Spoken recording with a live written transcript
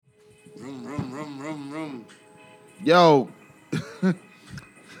Rum. Yo.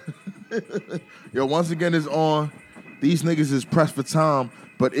 Yo, once again, it's on. These niggas is pressed for time,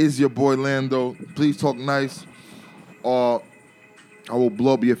 but is your boy Lando. Please talk nice, or I will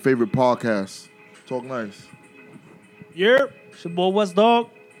blow up your favorite podcast. Talk nice. Yep. It's your boy West Dog.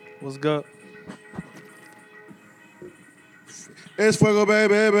 What's good? It's Fuego,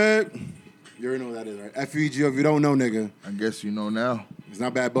 baby. You already know what that is, right? F-U-E-G-O, if you don't know, nigga. I guess you know now. It's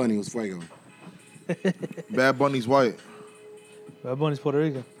not Bad Bunny, it was Fuego. Bad Bunny's white. Bad Bunny's Puerto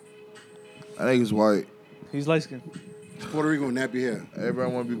Rican. I think it's white. He's light skinned. Puerto Rico and nappy hair.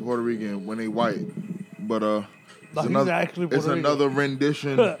 Everyone want to be Puerto Rican when they white. But He's actually Puerto it's Rican. another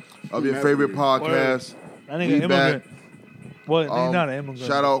rendition of your favorite podcast. That nigga We immigrant. back. What? He's not an immigrant.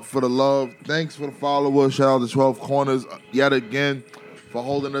 Shout out for the love. Thanks for the followers. Shout out to 12 Corners yet again for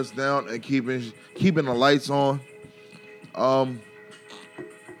holding us down and keeping the lights on.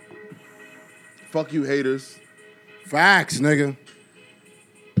 Fuck you haters. Facts, nigga.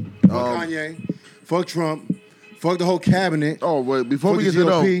 Fuck Kanye. Fuck Trump. Fuck the whole cabinet. Oh wait, before Fuck we the get to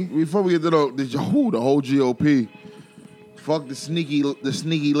GOP. the whole GOP. Fuck the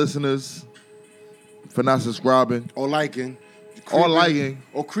sneaky listeners for not subscribing Or liking. or liking.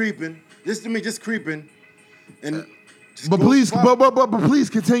 Or creeping. Just creeping. And just But ghost please, follow- but please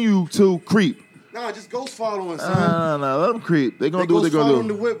continue to creep. Nah, just ghost following, son. No, let them creep. They gonna They do what they ghost gonna following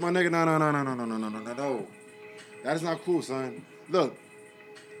do. the whip, my nigga. No. That is not cool, son. Look,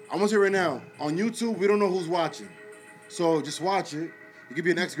 I'm gonna say right now, on YouTube, we don't know who's watching. So just watch it. It could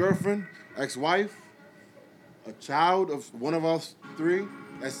be an ex-girlfriend, ex-wife, a child of one of us three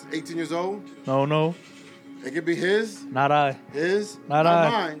that's 18 years old. No. It could be his, Not I. not I.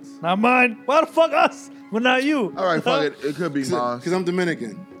 mine. Not mine. Why the fuck us? But not you. All right, fuck it. It could be mine. Because I'm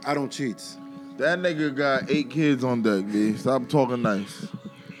Dominican. I don't cheat. That nigga got 8 kids on deck, B. Stop talking nice.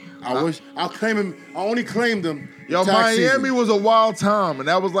 I'll claim him. I only claimed him. in Yo, tax Miami season. was a wild time, and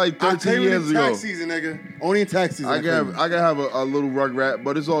that was like I 13 claimed him years in ago. tax season, nigga. Only in tax season. I can have a little rug rat,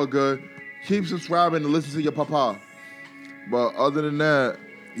 but it's all good. Keep subscribing and listen to your papa. But other than that,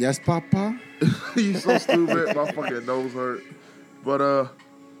 Yes, Papa. you so stupid. My fucking nose hurt. But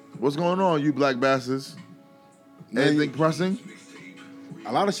what's going on, you black bastards? Anything pressing?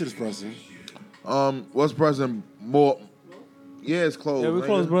 A lot of shit is pressing. What's pressing more? Yeah, it's closed. Yeah, we nigga.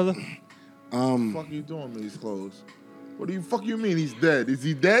 close, brother. What the fuck you doing with these clothes? What do you fuck you mean he's dead? Is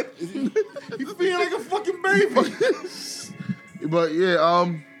he dead? You feel like a fucking baby. But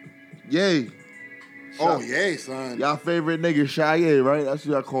yeah, yay. Oh, yay, son. Y'all favorite nigga, Shaye, right? That's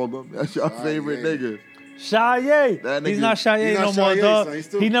what I called him. That's your favorite Shaye. nigga. Shaye. That He's nigga- not Shaye He's no not more, Shaye, dog. son. He's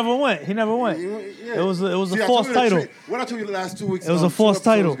still- He never went. Yeah. It was a See, I false told you the title. What I told you the last 2 weeks It was a 2 false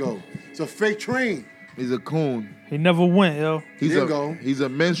episodes title. ago. It's a fake train. He's a coon. He never went, yo. He's Didn't go. He's a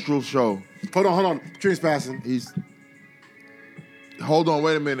minstrel show. Hold on. Train's passing. Hold on,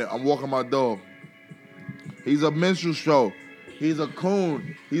 wait a minute. I'm walking my dog. He's a minstrel show. He's a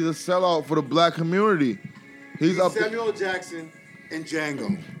coon. He's a sellout for the black community. He's up there. Samuel Jackson and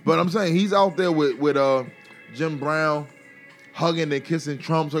Django. But I'm saying he's out there with Jim Brown, hugging and kissing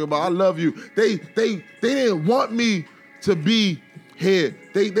Trump, talking about I love you. They didn't want me to be here.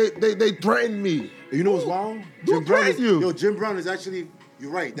 They threatened me. You know what's wild? Who threatened you? Yo, Jim Brown is actually. You're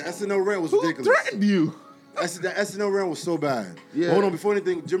right. The SNL rant was Who ridiculous. threatened you? The SNL rant was so bad. Yeah. But hold on, before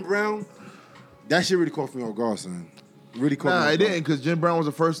anything, Jim Brown, that shit really caught me off guard, son. Really caught me Nah, off it guard. didn't, because Jim Brown was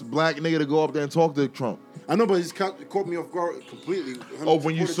the first black nigga to go up there and talk to Trump. I know, but it just caught me off guard completely. Oh,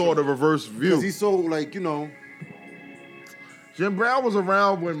 when you saw the reverse view. Because he's so, like, you know. Jim Brown was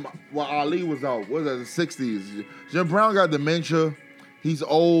around when Ali was out. What was that, the 60s? Jim Brown got dementia. He's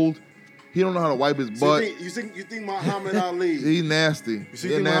old. He don't know how to wipe his So butt. you think Muhammad Ali? He's nasty. You He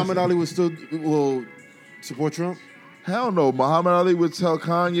think Muhammad Ali will support Trump? Hell no. Muhammad Ali would tell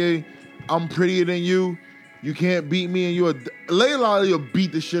Kanye, I'm prettier than you. You can't beat me, and you're Layla Ali will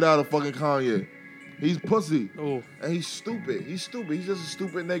beat the shit out of fucking Kanye. He's pussy. Oh. And he's stupid. He's stupid. He's just a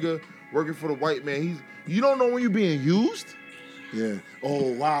stupid nigga working for the white man. You don't know when you're being used? Yeah.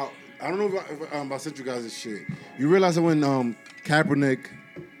 Oh, wow. I don't know if I sent you guys this shit. You realize that when Kaepernick,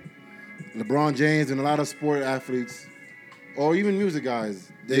 LeBron James, and a lot of sport athletes, or even music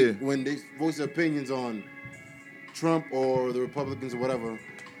guys, when they voice their opinions on Trump or the Republicans or whatever,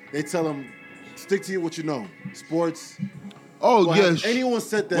 they tell them, stick to what you know. Sports. Oh, Well, yeah. has anyone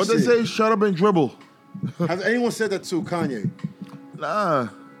said that What shit? they say, shut up and dribble. Has anyone said that to Kanye? Nah.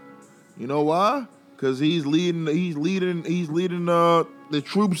 You know why? Because he's leading the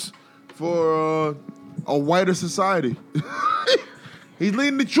troops for a whiter society. He's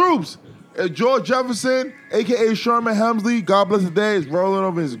leading the troops. George Jefferson, a.k.a. Sherman Hemsley, God bless his day, is rolling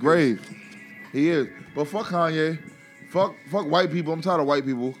over his grave. He is. But fuck Kanye. Fuck white people. I'm tired of white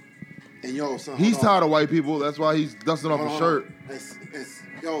people. And yo, son, He's hold on. tired of white people. That's why he's dusting off his Hold on, shirt.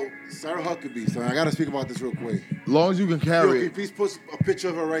 Yo, Sarah Huckabee, son. I gotta speak about this real quick. As long as you can Yo, carry can you it. please put a picture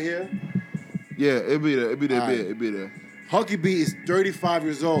of her right here? Yeah, it'll be there. It'll be there. All right. It'll be there. Huckabee is 35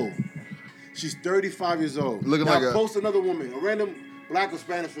 years old. She's 35 years old. Looking now like a- post another woman, a random black or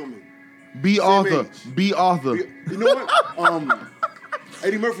Spanish woman. B. Arthur. age. B. Arthur. You know what?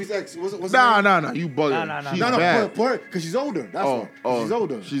 Eddie Murphy's ex. What's her Nah, name? You bugging. Nah. She's No, bad. put her, because she's older. That's why. She's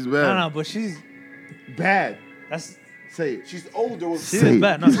older. She's bad. No, but she's bad. that's Say it. She's older. With she is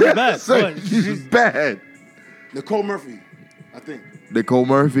bad. No, she's bad. Say But it. She's bad. Nicole Murphy, I think. Nicole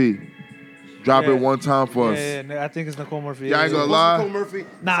Murphy. Drop Yeah. it one time for us. Yeah, I think it's Nicole Murphy. Yeah, I ain't gonna Post lie. Nicole Murphy.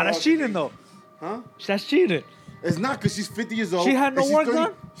 Nah, that's cheating though. Huh? That's cheating. It's not because she's 50 years old. She had no and she's work 30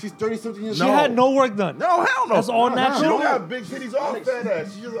 done? She's 30-something years She old. had no work done. No, hell no. That's all Nah, natural. She don't have big titties or fat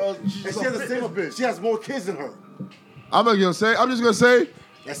ass. She just And she has the same bitch. She has more kids than her. I'm just gonna say,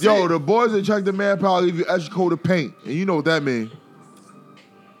 That's yo, it. the boys that check the manpower leave you extra coat of paint, and you know what that means.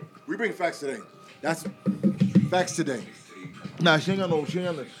 We bring facts today. That's facts today. Nah, her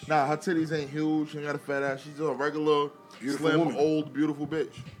titties ain't huge. She ain't got a fat ass. She's just a regular, Beautiful slim, woman. old, beautiful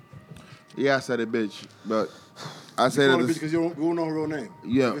bitch. Yeah, I said it, bitch, but I say You that. because you don't know her real name.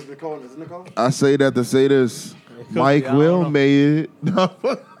 Yeah. Is it Nicole? Is it Nicole? I say that to say this. could Mike be, I don't Will know. made it.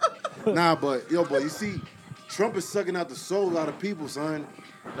 Nah, but you see, Trump is sucking out the soul out of people, son.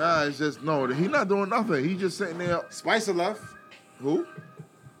 Nah, it's just no. He not doing nothing. He just sitting there. Spicer left. Who?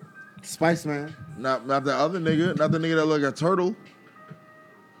 Spice Man. Not the other nigga. Not the nigga that look like a turtle.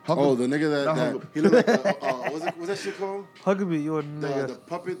 Oh, the nigga Not that Huckabee. he looked like what's that shit called? Huckabee, you a The nigga.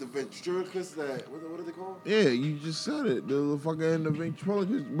 puppet, the ventriloquist. What are they called? Yeah, you just said it. The fucking the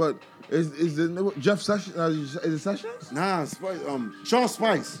ventriloquist. But is it Jeff Sessions? Is it Sessions? Nah, Spice. Sean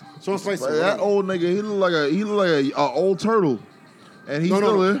Spice. Sean Spice. But that old nigga, he look like a old turtle, and he's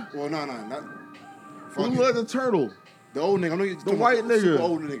still there. Well, no, not. He Fuck look it. like a turtle. The old nigga. I know you're talking white about the nigga. Super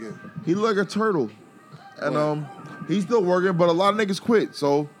old nigga. He look like a turtle, and What? he's still working. But a lot of niggas quit,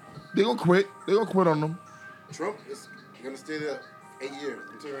 so they gonna quit. They gonna quit on them. Trump is gonna stay there 8 years.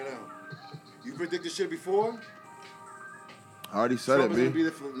 I'm telling you right now. You predict this shit before? I already said Trump is gonna it, be B.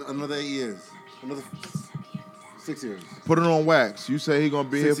 there for another 8 years. Another 6 years. Put it on wax. You say he gonna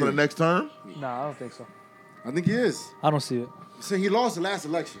be here 6 for the years. next term, Nah, I don't think so. I think he is. I don't see it. So he lost the last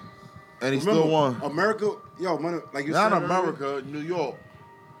election. and he Remember, still won. America, like you Not said earlier, America, New York.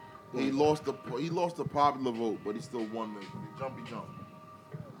 He lost the popular vote, but he still won the jumpy jump.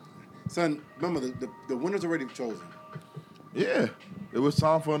 Son, remember the winner's already chosen. Yeah, it was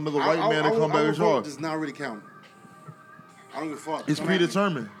time for another white man to come back Our in vote charge. does not really count. I don't give a fuck. It's Come at me.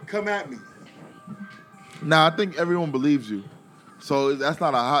 predetermined. Come at me. Nah, I think everyone believes you, so that's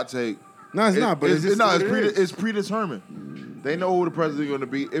not a hot take. No, it's not. But it's just what it is. it's predetermined. They know who the president's going to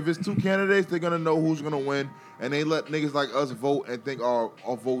be. If it's two candidates, they're going to know who's going to win, and they let niggas like us vote and think our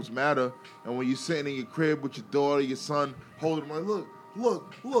votes matter. And when you're sitting in your crib with your daughter, your son, holding them like,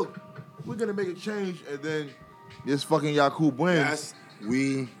 look, we're going to make a change, and then this fucking Yakub wins. Yes,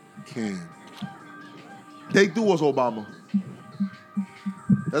 we can. They do us Obama.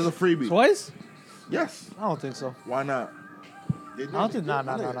 That's a freebie. Twice? Yes. I don't think so. Why not? They I don't think. Nah. I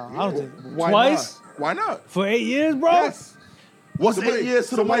don't think. Why Twice not? Why not? for 8 years, bro. Yes. What's 8 years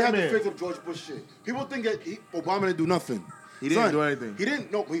to the somebody white had man? to fix up George Bush shit. People think that Obama didn't do nothing. He didn't do anything. He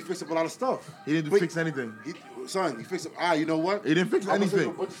didn't. No, but he fixed up a lot of stuff. He didn't But fix anything. He fixed up. You know what? He didn't fix I'm gonna send him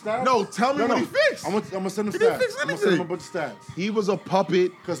anything. a bunch of stats. No, tell me what he fixed. I'm gonna send him He stats. didn't fix I'm gonna send him a anything. bunch of stats. He was a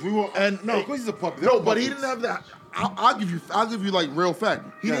puppet. Because we were. And no, of course he's a puppet. No, but he didn't have that. I'll give you like real fact.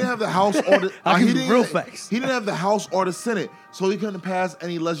 He Yeah. didn't have the House or the. I'll give he you didn't- real facts. He didn't have the House or the Senate, so he couldn't pass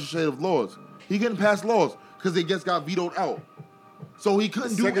any legislative laws. He couldn't pass laws because they just got vetoed out. So he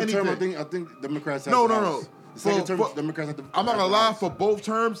couldn't do Second anything. term, I think Democrats have No, the no, House. no. The second For- term, for- Democrats have the I'm not have gonna the lie. House. For both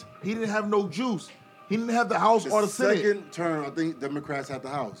terms, he didn't have no juice. He didn't have the House or the Senate. second term, I think Democrats had the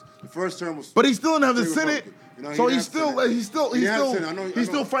House. The first term was. But he still didn't have the Stay Senate. Republican. You know, So he he's didn't have Senate. still He didn't have Senate. I know- he's I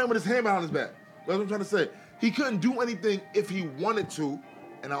still know. fighting with his hand behind his back. That's what I'm trying to say. He couldn't do anything if he wanted to,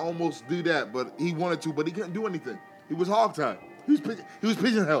 and I almost do that, but he wanted to, but he couldn't do anything. He was hogtied. He was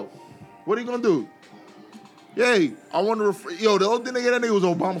pigeonholed. What are you gonna do? Yay! I want to the only thing they get that nigga was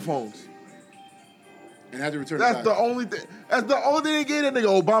Obama phones. And had to return it That's back. the only thing. That's the only thing they gave that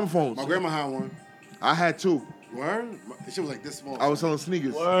nigga Obama phones. My grandma had one. I had two. Word? This shit was like this small. I was selling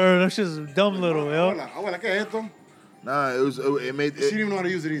sneakers. Word, that shit's dumb little, yo. I was like, hey, esto. Nah, it made She didn't even know how to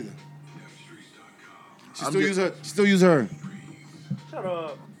use it either. She I'm still just- use her. She still use her. Shut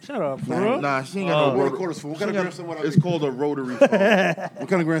up. Shut up, for real? Nah, she ain't got no What a rotary. quarters for? What kind of grandson would I It's be? called a rotary phone What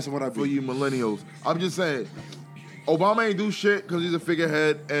kind of grandson would I for be? you millennials. I'm just saying, Obama ain't do shit because he's a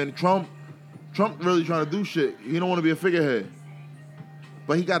figurehead, and Trump really trying to do shit. He don't want to be a figurehead.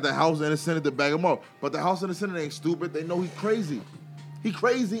 But he got the House and the Senate to back him up. But the House and the Senate ain't stupid. They know he's crazy. He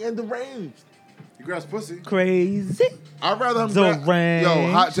crazy and deranged. He grabs pussy. Crazy. I'd rather him Deranged.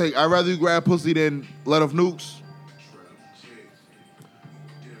 Yo, hot take. I'd rather you grab pussy than let off nukes.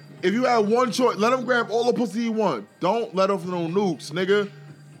 If you had one choice, let him grab all the pussy you want. Don't let off no nukes, nigga.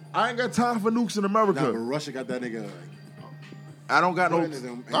 I ain't got time for nukes in America. Nah, but Russia got that nigga. I don't got no. Putting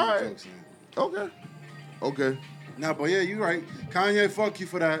them All right. jokes, man. Okay. Nah, but yeah, you right. Kanye, fuck you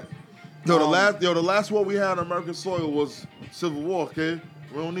for that. Yo, the last war we had on American soil was Civil War, kid.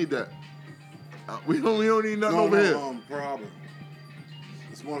 We don't need that. We don't need nothing over here. Pearl Harbor.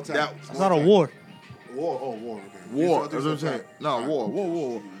 It's more attack. That- It's not a war. War. Oh, war. Okay. War, I that's what I'm saying. No,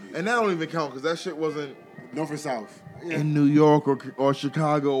 war. And that don't even count because that shit wasn't North and South. Yeah. in New York or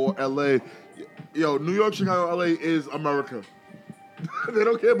Chicago or LA. Yo, New York, Chicago, LA is America. They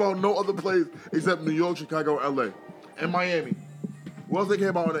don't care about no other place except New York, Chicago, LA, and Miami. What else they care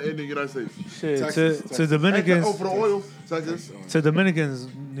about in the United States? Shit, Texas. to Dominicans, Oh, for the oil, Texas. to Dominicans,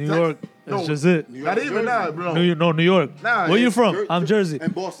 New York No. is just it. New York, Not even Jersey. that, bro. New York. Nah, Where you it's from? I'm Jersey.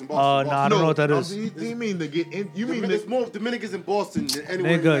 And Boston. Nah, I don't know what that is. You mean to get in? You mean There's more Dominicans in Boston than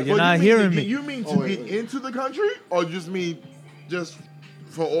anywhere. Nigga, in you're But not you mean hearing to me. get- You mean to Oh, wait, get wait. into the country, or just mean just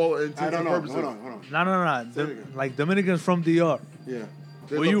for all intents I and don't know. purposes? Hold on. No. Say it again. Like Dominicans from DR. Yeah.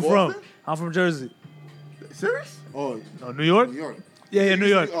 They Where from you Boston? from? I'm from Jersey. Serious? Oh, No, New York? New York. Yeah, New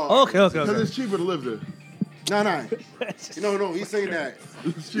York. Oh, Okay. Because it's cheaper to live there. No. No. He's saying that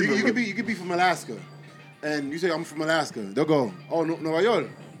It's you, cheaper. you could be from Alaska, and you say I'm from Alaska. They'll go, oh, Nueva York.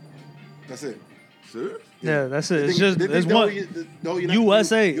 That's it. Serious? Yeah, that's it. They It's think- just, they think it's no, one. no, you're not-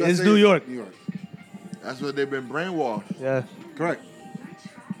 USA is New York. New York. That's what they've been brainwashed. Yeah.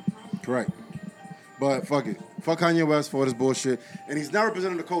 Correct. But fuck it. Fuck Kanye West for this bullshit, and he's not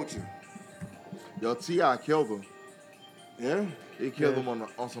representing the culture. Yo, T.I. killed him. Yeah. He killed him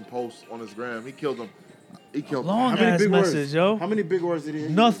on some posts on his gram. He killed him. Long How many ass big message, words? yo. How many big words did he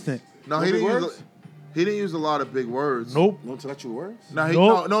use? Nothing. No, No he big didn't words? he didn't use a lot of big words. Nope. No intellectual words?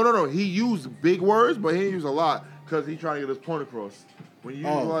 Nope. No. He used big words, but he didn't use a lot because he's trying to get his point across. When you use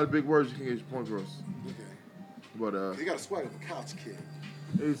a Oh. lot of big words, you can get your point across. Okay. But He got a swag of a couch kid.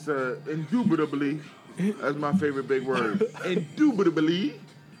 he said, indubitably. That's my favorite big word. Indubitably.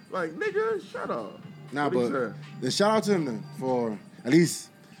 Like, nigga, shut up. Nah, What he but said? then shout out to him then for at least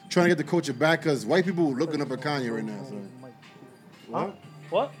trying to get the culture back, because white people looking up at Kanye right now. So. What?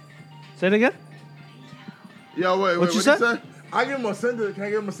 What? Say it again? Yo, wait, What what you he said? said? I give him a sentence. Can I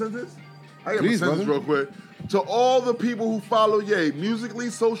give him a sentence? I give him a Please, sentence brother. real quick. To all the people who follow Ye, musically,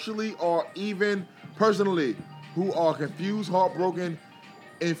 socially, or even personally, who are confused, heartbroken,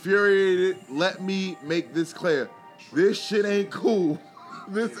 infuriated, let me make this clear. This shit ain't cool.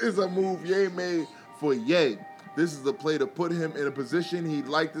 This is a move Ye made for Ye. This is a play to put him in a position he'd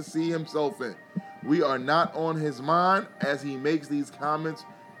like to see himself in. We are not on his mind as he makes these comments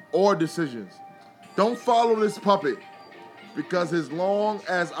or decisions. Don't follow this puppet, because as long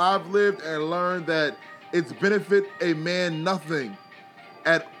as I've lived and learned that it's benefit a man nothing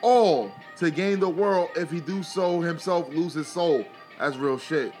at all to gain the world if he do so himself lose his soul. That's real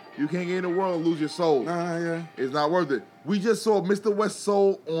shit. You can't gain the world and lose your soul. Nah, yeah. It's not worth it. We just saw Mr. West's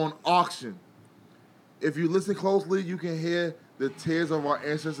soul on auction. If you listen closely, you can hear the tears of our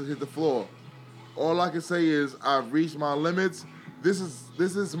ancestors hit the floor. All I can say is I've reached my limits. This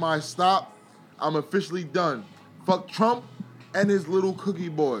is my stop. I'm officially done. Fuck Trump and his little cookie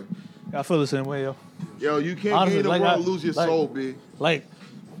boy. I feel the same way, yo. Yo, you can't Honestly, gain the like world I- and lose your like- soul, B. Like,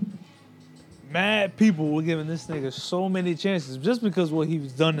 mad people were giving this nigga so many chances just because what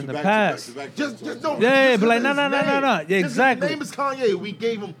he's done in the past. Just don't. Yeah, just but like, his no. name. Yeah, Just his exactly. name is Kanye. We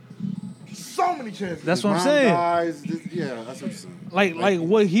gave him so many chances. That's what I'm saying. Yeah, that's what you're saying. Like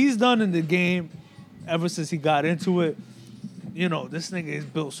what he's done in the game ever since he got into it, you know, this nigga has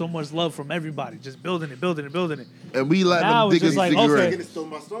built so much love from everybody, just building it. And we let Now them it's dig just his like, cigarette. okay. Getting stone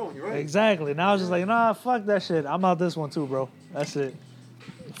by stone, you're right. Exactly. Now it's just like, nah, fuck that shit. I'm out this one too, bro. That's it.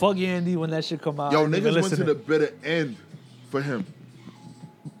 Fuck Yandy when that shit come out. Yo, I ain't even niggas went to listening. the bitter end for him.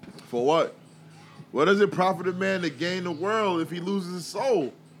 For what? What does it profit a man to gain the world if he loses his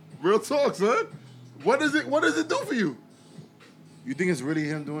soul? Real talk, son. What does it do for you? You think it's really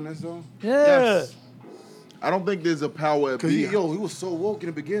him doing this though? Yeah. Yes. I don't think there's a power at Cause he B. was so woke in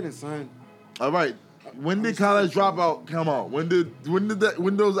the beginning, son. All right. When did College Dropout come out? When did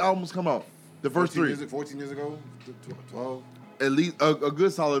those albums come out? The first 3. 14 years ago, 12. at least a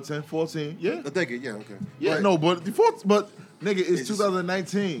good solid 10, 14. Yeah. I think it. Yeah. Okay. Yeah, But no, but nigga, it's It's-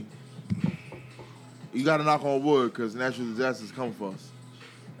 2019. You gotta knock on wood because natural disasters come for us.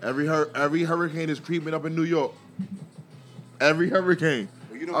 Every hurricane is creeping up in New York. Every hurricane.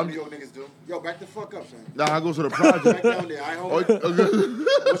 Well, you know what New York niggas do? Yo, back the fuck up, son. Nah, I go to the Back project. down there. I hope. Oh,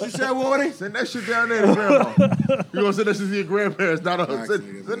 What you said, Woody? send that shit down there to grandma. You gonna send that shit to your grandparents, not us. Facts, Send,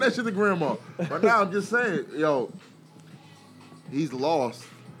 niggas, send that shit to grandma. But now I'm just saying, yo, he's lost.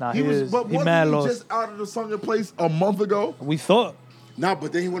 Nah, he is. But He wasn't mad he lost. just out of the Sunken place a month ago? We thought. Nah,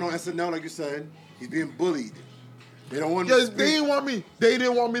 but then he went on SNL, like you said. He's being bullied. They don't want him to Yes, speak. they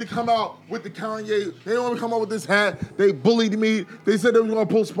didn't want me to come out with the Kanye. They didn't want me to come out with this hat. They bullied me. They said they were gonna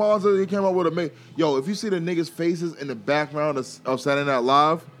pull sponsors. They came out with a yo. If you see the niggas' faces in the background of Saturday Night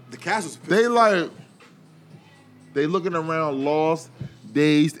Live, The cast was pissed. they looking around lost,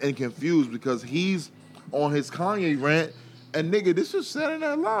 dazed, and confused because he's on his Kanye rant. And nigga, this is Saturday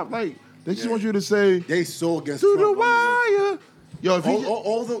Night Live. Like they just Yeah. want you to say They so against to the Trump, wire. Yo, if he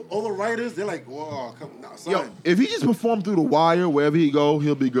all the writers, they're like, whoa, come on, son. Yo, if he just perform through the wire wherever he go,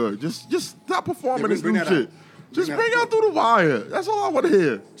 he'll be good. Just stop performing Yeah, this bring new that shit. out. Just Bring bring that out out. through the wire. That's all I want to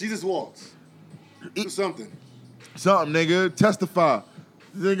hear. Jesus walks. Do something. Something, nigga. Testify.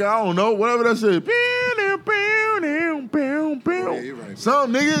 Nigga, I don't know. Whatever that shit. Yeah, you're right.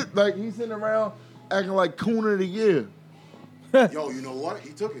 Something, nigga. Like, he's sitting around acting like Coon of the Year. Yo, you know what?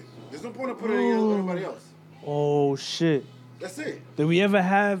 He took it. There's no point in putting it on anybody else. Oh shit. That's it. Did we ever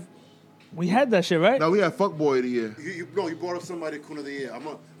have? We had that shit, right? Now, we had Fuckboy of the Year. You brought up somebody Kun of the Year. I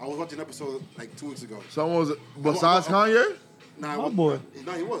was watching an episode like 2 weeks ago. Someone was, besides I'm- Kanye? Nah, My boy.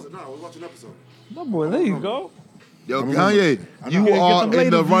 No, he wasn't. No, I was watching an episode. My boy, there you go. Yo, remember. Kanye, you Get are them in later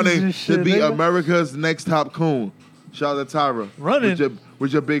the views running and shit, to be nigga. America's next top coon. Shout out to Tyra. Running?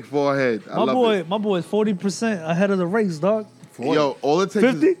 With your big forehead. I love it. My boy is 40% ahead of the race, dog. Yo, all it takes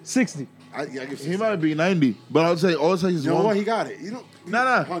 50, is 60. I give he might be 90, but I'll say all it takes is You know one. what? He got it. You know,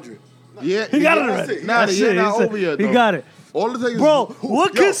 Nah. 100. Yeah, He got it that's already. it. Nah, That's the year it. not He said- over yet. He though. got it. All it takes Bro, is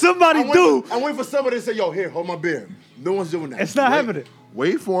what can somebody do? I'm waiting for somebody to say, yo, here, hold my beer. No one's doing that. It's not Wait. happening.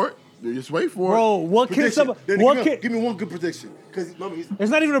 Wait for it. Just wait for Bro, it. what can Prediction. somebody... Then What give, me, can... give me one good prediction. Because remember, he's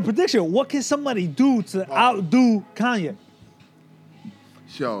It's not even a prediction. What can somebody do to outdo Kanye?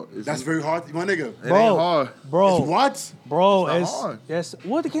 Yo, that's very hard, my nigga. it ain't hard. Bro, It's what? Bro, It's not it's hard. yes.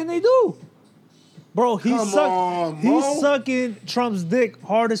 What can they do? Bro, Come on, he's Mo. sucking Trump's dick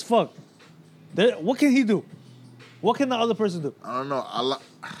hard as fuck. What can he do? What can the other person do? I don't know.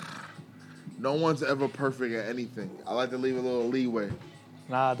 No one's ever perfect at anything. I like to leave a little leeway.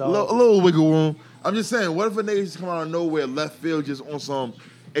 Nah, A dog. little wiggle room. I'm just saying, what if a nigga just come out of nowhere, left field, just on some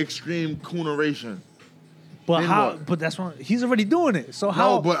extreme cooneration? But then how? what? But that's one. He's already doing it. So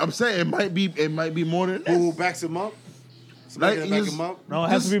how? No, but I'm saying it might be more than Who this. backs him up? Somebody Like, gonna back he's- him up? no, it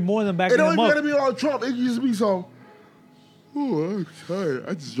has to be more than It backing don't him even up. gotta be all Trump. It can just be some. Oh, I'm tired.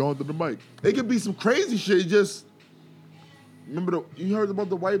 I just yawned to the mic. It could be some crazy shit. Just remember you heard about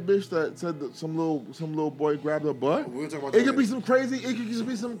the white bitch that said that some little boy grabbed her butt. We're gonna talk about It that could be later. some crazy. It could just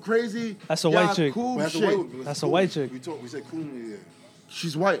be some crazy. That's a white chick. Cool Well, that's shit. a white, That's a white chick. We said Kun of the Year.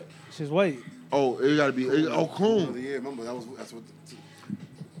 She's white. She's white. Oh, it gotta be. Kun of Coon. the Year. Remember, that's what.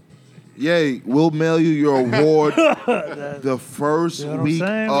 Yay, we'll mail you your award the first You know what I'm week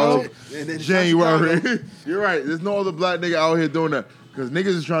saying, of bro? And then January. You're right. There's no other black nigga out here doing that. Because niggas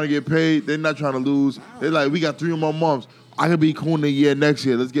is trying to get paid. They're not trying to lose. They're like, we got 3 more months. I could be cool in a year next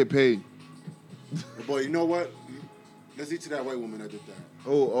year. Let's get paid. Boy, you know what? Let's eat to that white woman that did that.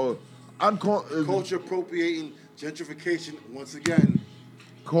 Oh. I'm Culture appropriating, gentrification once again.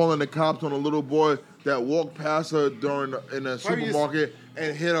 calling the cops on a little boy that walked past her in a Probably supermarket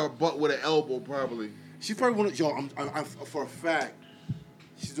and hit her butt with an elbow, probably. She probably wanted, yo, I'm for a fact,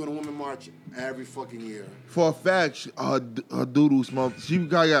 she's doing a woman march every fucking year. For a fact, her doodle smells. She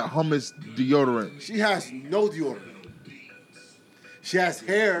got hummus deodorant. She has no deodorant. She has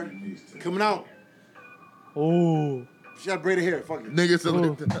hair coming out. Oh, She got braided hair. Fuck it. Nigga said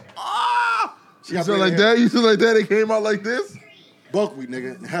like that. Ah! She You got said like braided hair. that? You said like that? It came out like this? Buckwheat,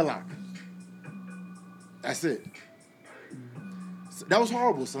 nigga. Headlock. That's it. So that was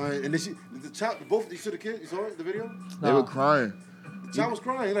horrible, son. And then the child, both, you saw the kid? You saw it, the video? They Nah. were crying. The child was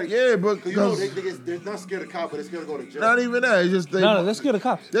crying. Like, Yeah, but Cause you know, because they're not scared of cops, but they're scared to go to jail. not even that. It's just they. no, let's get the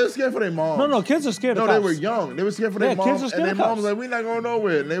cops. They were scared for their mom. No, kids are scared No, of they cops. were young. They were scared for their Yeah, mom. kids are And scared their of mom was cops. like, we're not going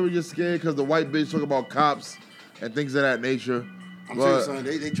nowhere. And they were just scared because the white bitch talk about cops and things of that nature. I'm But- saying, son,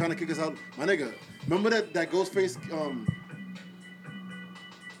 they trying to kick us out. My nigga, remember that Ghostface,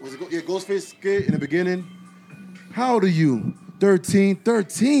 Ghostface skit in the beginning? How old are you? 13?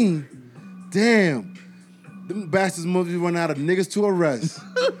 13? Damn. Them bastards movies run out of niggas to arrest.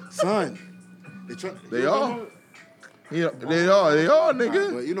 Son. They are. You know, they are, nigga.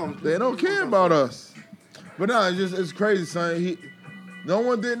 Nah, but you know, they don't care about us. But nah, it's crazy, son. No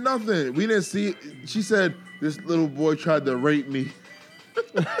one did nothing. We didn't see. She said this little boy tried to rape me.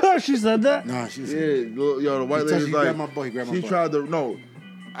 She said that? Nah, she Yeah, said. yo, the white lady's He like, grabbed my butt, he grabbed my she butt. tried to. No,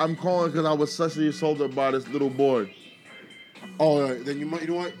 I'm calling because I was sexually assaulted by this little boy. Oh, then you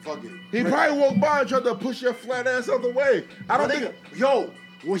know what? Fuck it. He probably walked by and tried to push your flat ass out the way. I don't think Yo,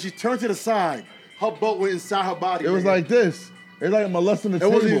 when she turned to the side, her butt went inside her body. it was nigga. like this. It's like molesting the It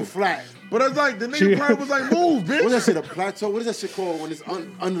table. wasn't even flat. But it's like the nigga probably was like, "Move, bitch." What's that shit? A plateau? What is that shit called when it's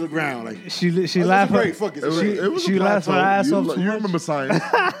under the ground? Like She that's laughed. great. Fuck it. It was She a laughed her plateau. ass you, off too You much. remember science?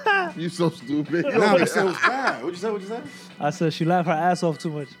 You so stupid. Nah, but it was bad. What'd you say? What'd you say? I said she laughed her ass off too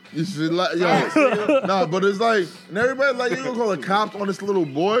much. You should yo. Nah, but it's like, and everybody like, you gonna call the cops on this little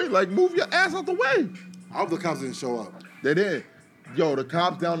boy? Like, move your ass out the way. I hope the cops didn't show up. They did. Yo, the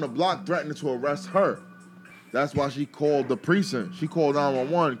cops down the block threatened to arrest her. That's why she called the precinct. She called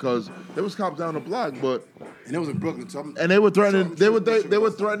 911 because there was cops down the block, but And it was in Brooklyn. So and they were threatening. So- They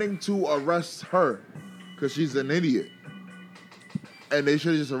were threatening to arrest her because she's an idiot, and they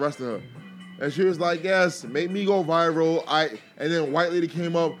should have just arrested her. And she was like, "Yes, make me go viral." And then white lady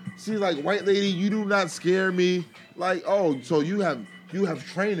came up. She's like, "White lady, you do not scare me." Like, oh, so you have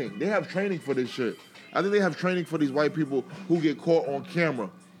training. They have training for this shit. I think they have training for these white people who get caught on camera.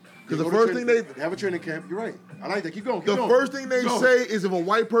 Because the first thing they have a training camp. You're right. I like that. Keep going. the first thing they say is if a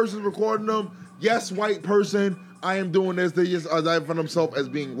white person's recording them, yes, white person, I am doing this. They just identify themselves as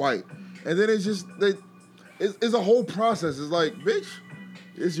being white, and then it's just it's a whole process. It's like, bitch,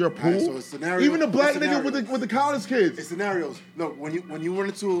 it's your pool. Alright, so it's scenario- Even the black it's nigga scenarios. with the college kids. It's scenarios. Look, when you run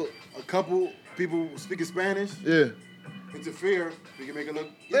into a couple people speaking Spanish, Yeah, interfere. You can make it look.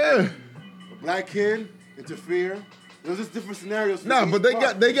 yeah. A black kid interfere. There's just different scenarios. for Nah, each but they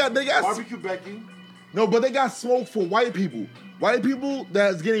part. got Barbecue Becky. no, but they got smoke for white people. White people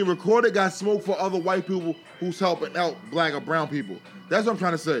that's getting recorded got smoke for other white people who's helping out black or brown people. That's what I'm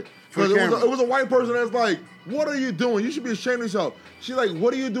trying to say. For Because the it camera. was a white person that's like, "What are you doing? You should be ashamed of yourself." She's like,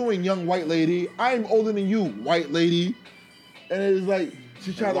 "What are you doing, young white lady? I'm older than you, white lady." And it's like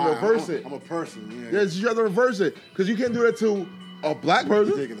she tried to Wow, reverse it. I'm a person. Yeah, she tried to reverse it because you can't do that to a black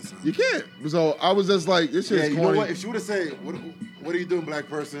person. Ridiculous. You can't. So I was just like, "This shit Yeah, is you know corny." what? If she would have said, "What are you doing, black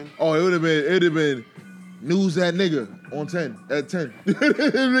person?" Oh, it'd have been news that nigga on 10 at 10. It'd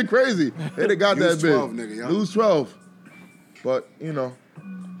been crazy. They'd have got News that big. 12, nigga, yo. News 12. But you know,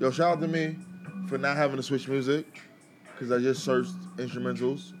 yo, shout out to me for not having to switch music because I just searched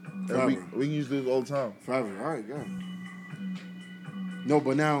instrumentals and Forever. we can use those all the time. Forever. All right, go. No,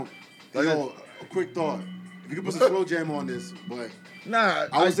 but now, Like yo, a quick thought. If you could put some slow jam on this, but Nah,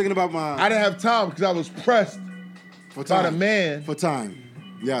 I was thinking about my I didn't have time because I was pressed for by time. the man. For time.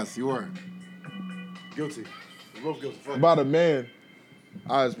 Yes, you were. Guilty. We're both guilty. Fuck. By the man.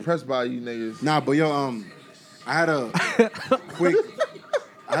 I was pressed by you niggas. Nah, but yo, I had a quick.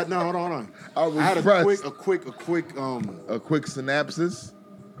 Hold on. I was had pressed. a quick. A quick synopsis.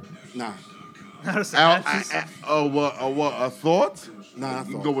 Nah, Not a synopsis. What? A thought? nah, not You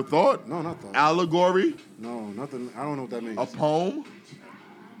can thought. go with thought? No, not thought. Allegory? No, nothing. I don't know what that means. A poem?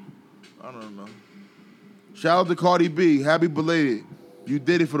 I don't know. Shout out to Cardi B. Happy belated. You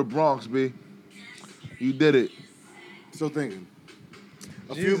did it for the Bronx, B. You did it. Still thinking.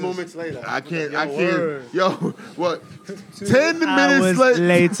 A few Jesus. moments later. I can't. word. Yo, what? 10 minutes Hours later.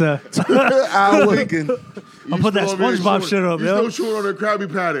 later. Hours. thinking. I'll put that SpongeBob shit up, you yo. still chewing on the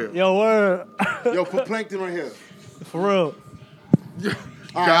Krabby Patty. Yo, word. Yo, put plankton right here. For real.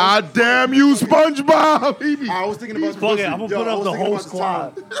 God damn you, SpongeBob. He be- I was thinking about the Fuck it, pussy. I'm gonna Yo, put I up was the thinking whole about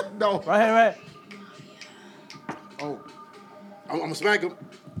squad. time. no. Right here, right. Oh, I'm gonna smack him.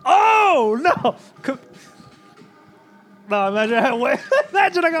 Oh, no. No, imagine I had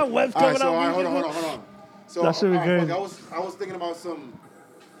imagine I got webs All right, coming so out. hold on. So That should be all crazy. fuck, I was thinking about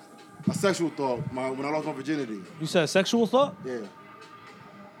a sexual thought. When I lost my virginity. You said sexual thought? Yeah.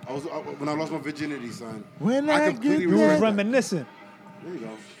 When I lost my virginity, son. When I I completely get You was regret that. reminiscing. There you go.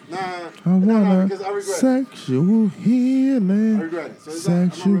 Nah, I wanna because I regret it. sexual healing. I regret it. So it's not- I'm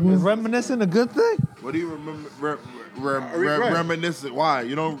not Sexual. reminiscing. Reminiscing a good thing? What do you remember? regret. Reminiscent. Why?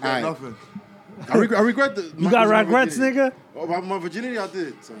 You don't regret Alright. nothing. I regret the. You got regrets, nigga? Oh, about my virginity, I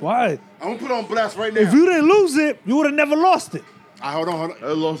did. Son. Why? I'm gonna put it on blast right now. If you didn't lose it, you would have never lost it. Hold on. I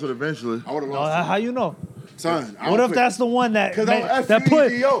lost it eventually. I would have No, lost how you know? it. Son, What if that's the one that Because I'm that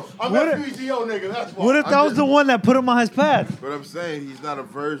put? FUEGO. I'm what if- FUEGO, nigga. That's why. What if that was the one that put him on his path But I'm saying he's not a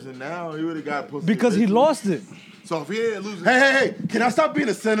virgin now. He would have got pussy. because he eventually. lost it? So if he didn't lose, Hey. Can I stop being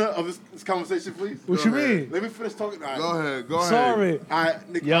the center of this conversation, please? What Go you ahead. mean? Let me finish talking. All right. Go ahead. Go ahead. Sorry. All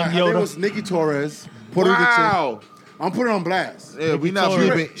right, Young her name Yoda. was Nikki Torres. Puerto Rican Wow. chick. I'm putting her on blast. Yeah, we not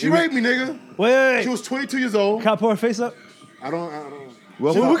Torres. sleeping. She raped me, nigga. Wait. She was 22 years old. Can I put her face up? I don't.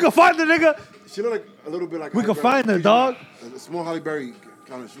 Well, We can find the nigga. She looked like a little bit like. We Halle can Berry. find her, dog. A small Halle Berry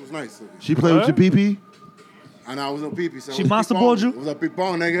kind of. She was nice. she played with your pee-pee? And I was no pee-pee. So She it was monster ping-pong. balled you? It was a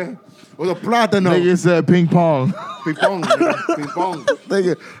ping-pong, nigga. It was a plátano. Nigga said ping pong. Ping-pong, nigga. Ping-pong.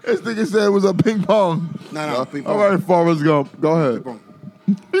 This nigga said it was a ping pong. No, ping-pong. All right, Forrest Gump. Go ahead. Ping-pong.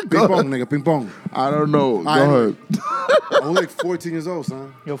 Ping-pong, nigga. Ping-pong. I don't know. Go I- ahead. I was like 14 years old,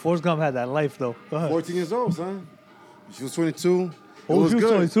 son. Yo, Forrest Gump had that life though. Go ahead. 14 years old, son. She was 22. It Oh, was she was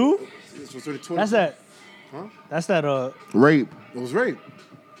good. 22. She was 22. That's that. Huh? That's that. Rape. It was rape.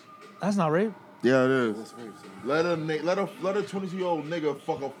 That's not rape. Yeah, it is. That's rape, son. Let a 22-year-old nigga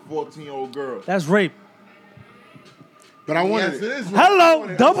fuck a 14-year-old girl. That's rape. But I wanted Yes, it. it is. Hello,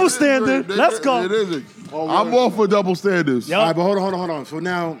 It is double rape. standard. It Let's is- go. It isn't. Oh, I'm word. all for double standards. Yo. All right, but hold on. So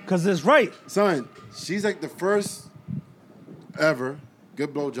now, Cause it's right. son, she's like the first ever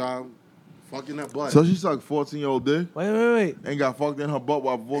good blowjob, fucking that butt. So she sucked 14-year-old dick Wait. and got fucked in her butt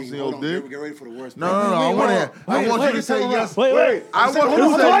while Hey, 14-year-old hold on, dick? get ready for the worst. No, part. no, I Wait, want wait, you to say yes. Wait. I want you Hold to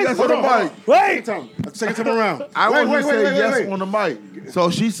on, say hold yes on, on the hold on. mic. Wait. Second time. Second time around. I want you to say yes wait. on the mic. So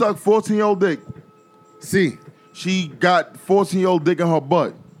she sucked 14-year-old dick. See. She got 14-year-old dick in her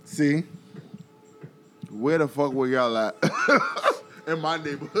butt. See. Where the fuck were y'all at? In my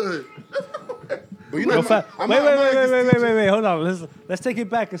neighborhood. But you Yo, know, fat. I'm Wait. not like this teacher. Wait. Hold on. Let's take it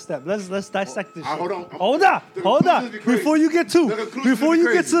back a step. Let's dissect this. Shit. Hold on. Hold on. The Hold on. conclusions be crazy. Before you get to. The conclusions Before be you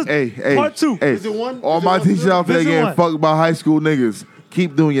get crazy. to Hey, part two. Hey. Is it one? All Is it my one teachers still? out there Visit getting one. fucked by high school niggas.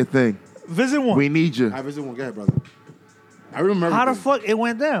 Keep doing your thing. Visit one. We need you. I visit one. Go ahead, brother. I remember. How the everything. fuck it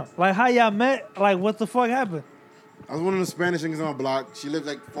went down? Like how y'all met? Like what the fuck happened? I was one of the Spanish niggas on my block. She lived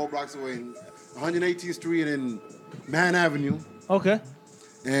like 4 blocks away, in 118th Street and Manhattan Avenue, Okay.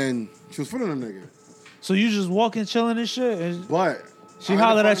 and she was feeling a nigga. So you just walking, chilling and shit. And But She I had to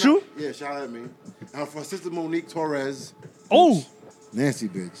hollered at find you? out- Yeah, she hollered at me. And for sister Monique Torres, oh, nasty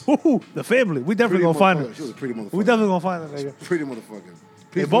bitch. woo, the family. We definitely Pretty gonna find motherfucker. her. She was a pretty motherfucker. We definitely gonna find her, nigga. Pretty motherfucker.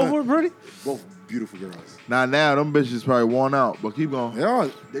 They both were pretty. Both beautiful girls. Now, them bitches probably worn out, but keep going. They are.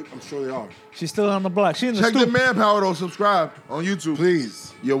 I'm sure they are. She's still on the block. She in the Check the stoop. Manpower, though. Subscribe on YouTube.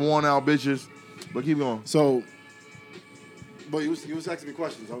 Please. You worn out bitches. But keep going. So, but you was asking me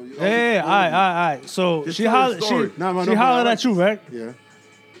questions. Yeah, all right. So Just she tell your hollered. story. She No, hollered I like- at you, right? Yeah.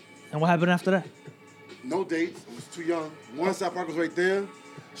 And what happened after that? No dates. I was too young. One side park was right there.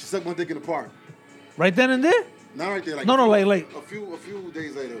 She sucked my dick in the park. Right then and there? Not right there. Like No, like. a few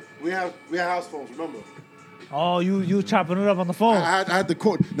days later. We had house phones. Remember? Oh, you chopping it up on the phone. I had the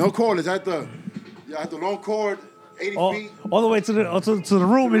cord. No cordless. I had the long cord, 80 feet. All the way to the room and To the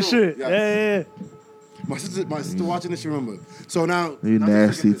room, shit. yes. Yeah. My sister watching this. She remember. So now. You now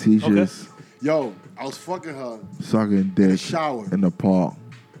nasty let's look at this. teachers. Yo, I was fucking her. Sucking dick shower. in the park.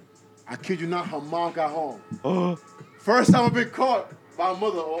 I kid you not. Her mom got home. Oh, First time I've been caught by a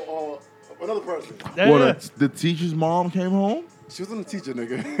mother or another person. yeah. The teacher's mom came home? She wasn't a teacher,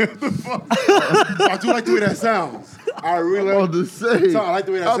 nigga. The fuck? I do like the way that sounds. I really I'm about to say. I like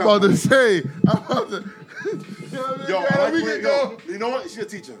the way that I'm sounds. about to say. I'm about to. Yo, I like we the way, can go. you know what? She's a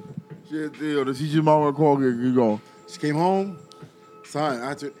teacher. Shit, yo, the teacher's mom will call. Keep going. She came home. Son,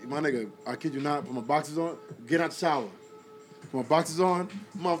 my nigga, I kid you not, put my boxes on, get out the shower. Put my boxes on,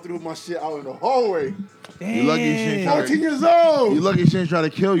 mom threw my shit out in the hallway. You lucky she ain't Damn. 14 years old. You lucky she ain't trying to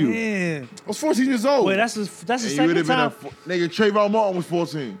kill you. Damn. I was 14 years old. Wait, that's the And you second would have been time. nigga, Trayvon Martin was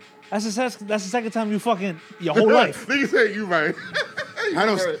 14. That's the second time you fucking your whole life. Nigga said you right. I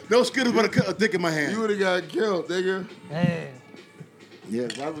know those skittles but a dick in my hand. You would have got killed, nigga. Man. Yeah,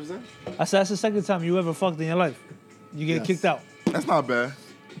 what was that? I said that's the second time you ever fucked in your life. You get Yes. kicked out. That's not bad.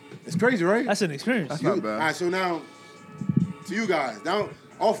 It's crazy, right? That's an experience. That's not bad. All right, so now, to you guys. Now,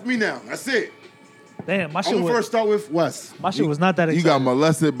 off me now. That's it. Damn, my I'm shit going to was first start with Wes. my shit was not that You exciting. got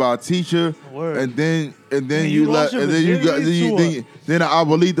molested by a teacher, Word. and then Man, you you let, lost your and then you got virginity then the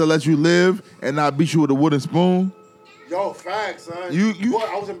abuelita let you live and not beat you with a wooden spoon. Yo, facts, son. You- Boy,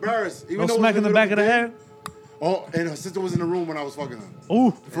 I was embarrassed. Even No though it was smack in the middle back of the day. head. Oh, and her sister was in the room when I was fucking her.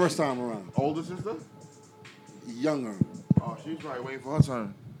 Ooh. First time around. Older sister? Younger. Oh, she's probably waiting for her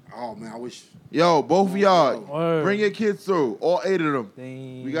turn. Oh, man, I wish. Yo, both of y'all, Word. bring your kids through. All 8 of them.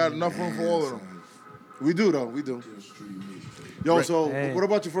 Damn. We got enough room for all of them. We do, though. We do. Yo, so Hey. what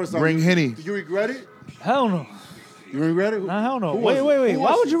about your first time? Bring Henny. Did you regret it? Hell no. You regret it? Nah, hell no. Who was it? Wait. Who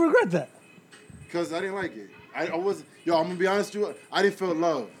Why was would it? you regret that? Because I didn't like it. I was, yo, I'm gonna be honest with you. I didn't feel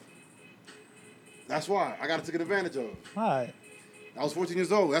love. That's why I got taken advantage of. All right. I was 14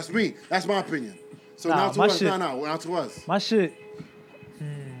 years old. That's me. That's my opinion. So Nah, now to my us. shit- Now to us. My shit.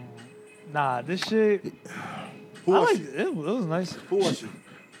 Nah, this shit. Who I was like she? it. It was nice. Who was she?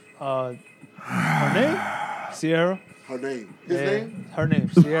 Her name? Sierra. Her name. His Yeah, name? Her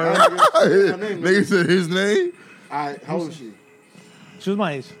name, Sierra. Her name. Nigga said his name. All right. How old was she? She was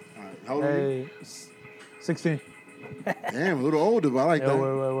my age. All right. How old are you? Hey, 16. Damn, a little older, but I like that.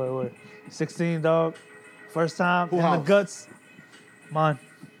 Wait. 16, dog. First time Who in house? the guts. Mine.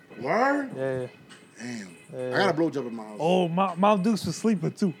 Word? Yeah. Damn. Yeah. I got a blowjob in my house. Oh, Mount Dukes was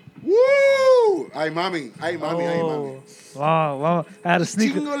sleeping too. Woo! Hey, mommy. Oh, wow. I had a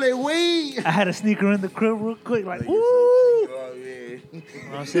sneaker. Chingole, wey. I had a sneaker in the crib real quick, like, ooh. Oh, yeah. You know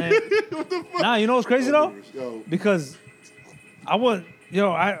what I'm saying? What the fuck? Nah, you know what's crazy though? Yo, Because I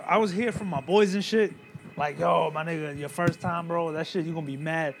was here from my boys and shit. Like, yo, my nigga, your first time, bro, that shit, you gonna be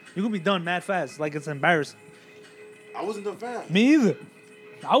mad. You gonna be done mad fast. Like, it's embarrassing. I wasn't done fast. Me either.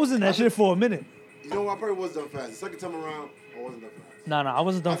 I was in that shit for a minute. You know what? I probably was done fast. The second time around, I wasn't done fast. Nah, I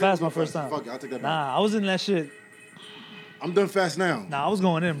wasn't done I think fast I'm my done first fast. time. Fuck it, I'll take that back. Nah, I was in that shit. I'm done fast now. Nah, I was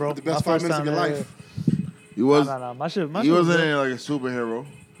going in, bro. The best My 5 first minutes of your time, life. You was. Nah. My shit You was wasn't good. in like a superhero.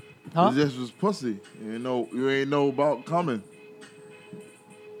 Huh? You just was pussy. You ain't know about coming.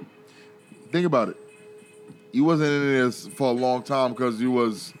 Think about it. You wasn't in this for a long time because you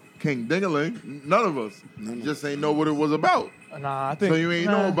was King Dingaling. None of us. None of Just ain't know what it was about. Nah, I think. So you ain't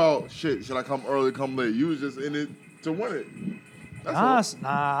nah, know about shit. Should I come early, come late? You was just in it to win it. That's all.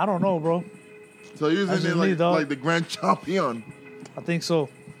 Nah, I don't know, bro. So you was That's in just there me, dog. like the grand champion. I think so.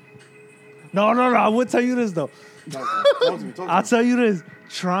 No. I would tell you this though. Talk to me. I'll tell you this.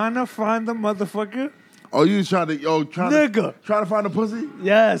 Trying to find the motherfucker. Oh, you was trying to Nigga. trying to find a pussy?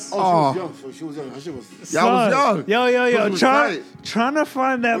 Yes. Oh, she was young. So she was young. Her shit was. Y'all was Son. young. Yo. Pussy was Trying to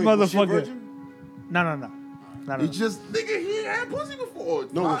find that Wait, was she a motherfucker. virgin? No. You just nigga, he ain't had pussy before.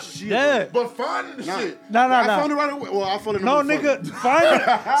 No, Fine. was she? a Yeah. virgin? But finding the shit. No. I found it right away. Well, I found it. No, nigga. Find it. You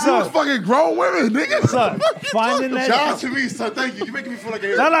was Son, fucking grown women, nigga. son, finding Shout that. out to me, son. Thank you. You making me feel like a.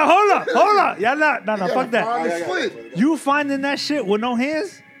 No, hold on. Y'all not. No, fuck that. Find the Yeah. slit. You finding that shit with no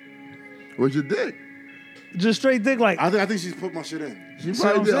hands? What's your dick? Just straight dick like. I think she's put my shit in. She See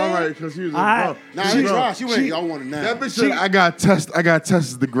what probably I'm did all saying? right because she was a I- girl. Nah, She- she tried. She went. she- Y'all want it now. That bitch She- said, I got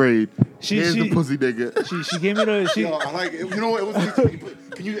tests the grade. Here's the pussy nigga. She gave me the. Yo, I like it. You know what? It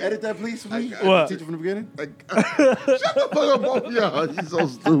was. Can you edit that, please, for me? What? Teach it from the beginning. Shut the fuck up, both y'all. You so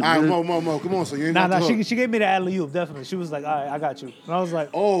stupid. All right, Mo. Come on, so you ain't Nah, got the hook. she gave me the alley oop, definitely. She was like, all right, I got you. And I was like,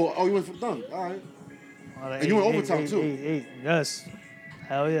 Oh, you went for the dunk. All right. and you went overtime, too. Yes.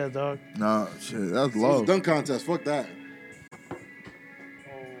 Hell yeah, dog. Nah, shit, that's It was a love. dunk contest. Fuck that.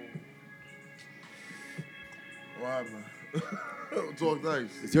 What happened? Talk nice.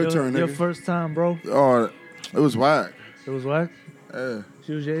 It's your turn, Your nigga. first time, bro. Oh, it was whack. It was whack. Yeah.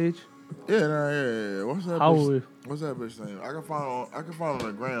 She was your age. Yeah. What's that? How bitch? old were you? What's that bitch name? I can find on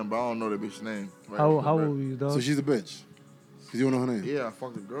the gram, but I don't know the bitch name. Right How off the bat. old were you, dog? So she's a bitch. Cause you don't know her name. Yeah, I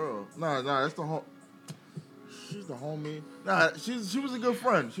fucked a girl. Nah, that's the home. She's the homie. Nah, she was a good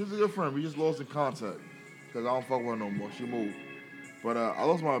friend. She was a good friend. We just lost in contact because I don't fuck with her no more. She moved. But I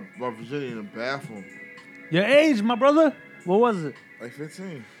lost my virginity in the bathroom. Your age, my brother. What was it? Like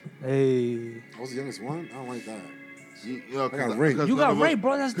 15. Hey. I was the youngest one. I don't like that. You know, I got raped. You got raped,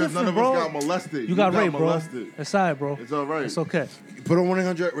 bro. That's Because none different, of bro. us got molested. You got raped, bro. molested. It's all right, bro. It's all right. It's okay. Put on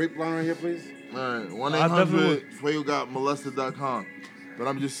 1-800 rape line right here, please. All right, I definitely 1-800 where you got molested.com. But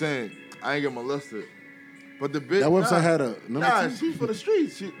I'm just saying, I ain't get molested. But the bitch. That website had a number Nah, two? she was for the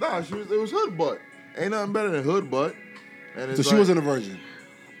streets. It was hood butt. Ain't nothing better than hood butt. And it's So she like- wasn't a virgin.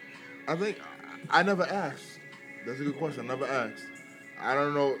 I think I never asked. That's a good question. I never asked. I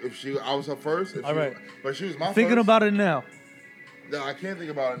don't know if I was her first. All right. But she was my Thinking first. about it now. No, I can't think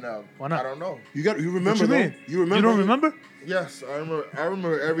about it now. Why not? I don't know. You remember What you though? mean? You remember? You don't remember? Yes, I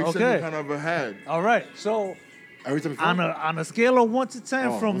remember every Okay. single kind I've ever had. All right. So Every time you on a scale of 1 to 10,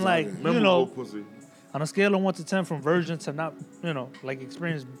 Oh, from what's like that? Remember you know, old pussy. on a scale of 1 to 10, from virgin to not, like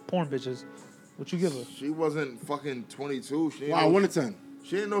experienced porn bitches, what you give her? She wasn't fucking 22. She didn't Wow, know, 1 to 10.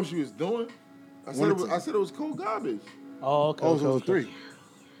 She didn't know what she was doing. I One to said it was cold garbage. Oh, okay. Oh, okay, so it was okay. 3.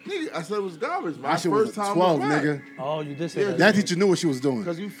 Nigga, I said it was garbage. My My shit was first a time 12, was whack. nigga. Oh, you did say Yeah, that. That teacher knew what she was doing.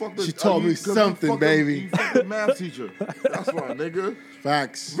 Cause you fucked the, She taught me 'cause you something, fucked the- baby. You fucked the math teacher. That's why, nigga.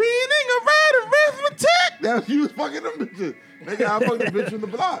 Facts. Reading around arithmetic. That's you was fucking them bitches. Nigga, I fucked the bitch from the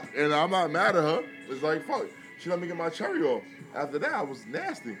block. And I'm not mad at her. It's like, fuck. She let me get my cherry off. After that, I was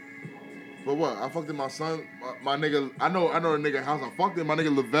nasty. But what? I fucked in my son, my nigga. I know the nigga house. I fucked in my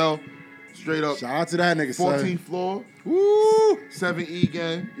nigga Lavelle, straight up. Shout out to that nigga, 14th son. floor, Woo! 7E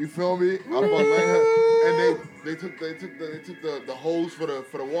gang. You feel me? I fucked like her. And they took the hose for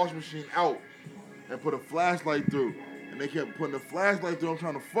the washing machine out and put a flashlight through. And they kept putting the flashlight through. I'm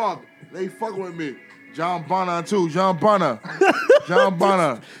trying to fuck. They fucking with me. John Bonner too. John Bonner.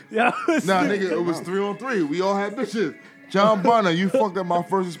 Yeah. Nah, nigga, it was 3-on-3. We all had bitches. John Bonner, you fucked up my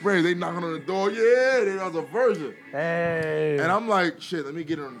first experience. They knocking on the door. Yeah, that was a virgin. Hey. And I'm like, shit, let me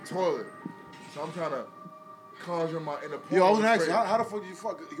get on the toilet. So I'm trying to conjure my inner porno. Yo, I was gonna ask you, experience. how the fuck did you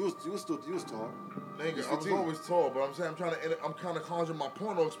fuck? You was tall. Nigga, I was always tall, but I'm saying I'm kind of conjuring my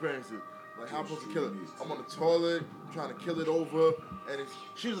porno experiences. Like how I'm supposed to kill it. I'm on the toilet, trying to kill it over, and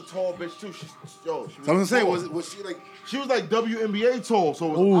she was a tall bitch too. She was So I was gonna say, tall. was she like? She was like WNBA tall, so it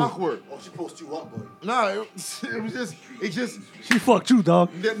was Ooh. awkward. Oh, she posted you up, boy. Nah, it was just She fucked you,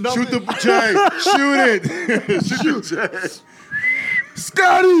 dog. nothing. Shoot the Jay. Shoot it. Shoot the Jay.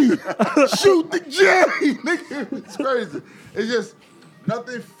 Scotty, shoot the J. Nigga, it's crazy. It's just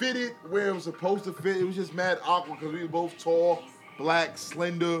nothing fitted where it was supposed to fit. It was just mad awkward because we were both tall, black,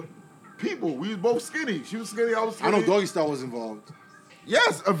 slender people. We was both skinny. She was skinny, I was I skinny. know Doggy Style was involved.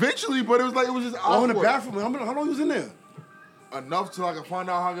 Yes, eventually, but it was just awkward. Oh, in the bathroom. How long you was in there? Enough till I could find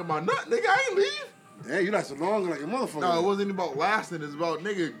out how to get my nut. Nigga, I ain't leave. Damn, you lasted long like a motherfucker. No, it wasn't about lasting. It's about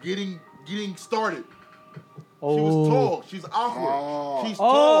nigga getting started. Oh. She was tall. She's awkward. Oh. She's Oh,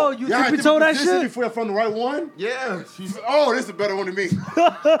 tall. you Yeah, I tippy toe that this is shit? before I found the right one. Yeah, she's. Oh, this is a better one than me.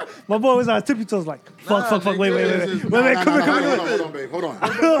 My boy was on tippy toes like, fuck, nigga, wait, this is- come here. Hold on, babe. Hold on.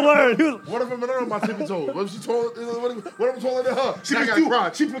 Word. He was- What if I'm on my tippy toes? What if she told? What if I'm taller than her? She I picked got you.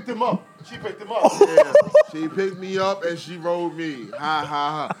 crotch. She picked him up. She picked him up. Yeah, she picked me up and she rode me. Ha ha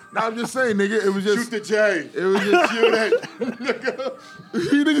ha. Now I'm just saying, nigga. It was just. Shoot the J. It was just Shoot it.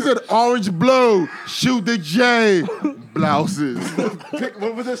 You nigga said orange blow. Shoot the J. Blouses.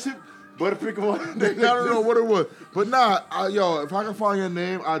 What was that shit? Butter pick one. I don't know what it was, but nah, yo, if I can find your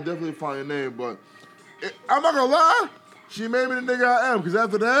name, I definitely find your name. But I'm not gonna lie, she made me the nigga I am. Because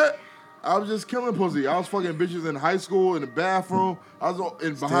after that, I was just killing pussy. I was fucking bitches in high school, in the bathroom. I was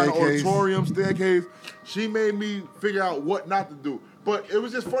behind the Staircase. auditorium, staircase. She made me figure out what not to do. But it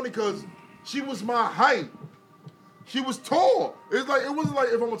was just funny because she was my height. She was tall. It wasn't like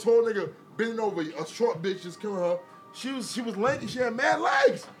if I'm a tall nigga bending over a short bitch just killing her. She was lanky. She had mad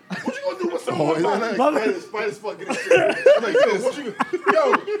legs. What you gonna do with someone? Spider's fucking this shit. Like this. What you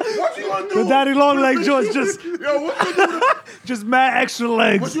gonna do? The daddy long leg joints just Yo, what you gonna do? just mad extra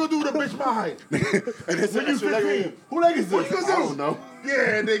legs. What you gonna do with a bitch my height? And it's When you 15. Who leg is What this? you gonna I do? don't know.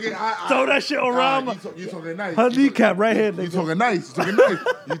 Yeah, nigga. Throw that shit around my- You talking nice. Her kneecap right here, You nigga. talking nice.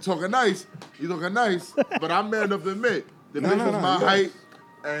 You talking nice. But I'm man enough to admit the bitch was my you height.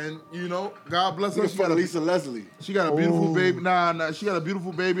 And, you know, God bless her. Look for Lisa Leslie. She got a beautiful baby. Nah, she got a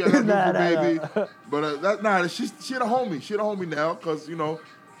beautiful baby. I got a beautiful Nah. baby. But she had a homie. She had a homie now because, you know,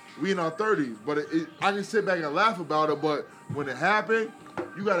 we in our 30s. But I can sit back and laugh about it. But when it happened,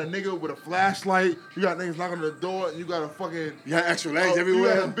 you got a nigga with a flashlight. You got niggas knocking on the door. And you got a fucking... You had extra legs You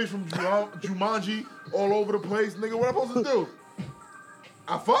everywhere. got a bitch from Jumanji all over the place. Nigga, what am I supposed to do?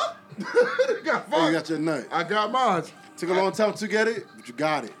 I fuck? Got fucked. Oh, you got your nut. I got mine. Took a long time to get it, but you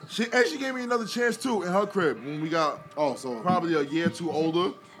got it. She gave me another chance too in her crib when we got So probably a year or two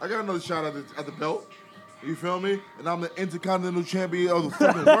older. I got another shot at the belt. You feel me? And I'm the intercontinental champion of the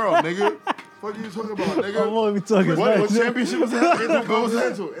fucking world, nigga. Fuck you talking about, nigga? I'm only talking what about championship was that? What was that?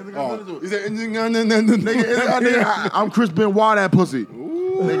 Intercontinental. Is that nigga? I'm Chris Benoit that pussy.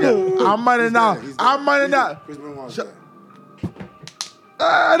 Nigga, I might have not. Chris Benoit. Shut-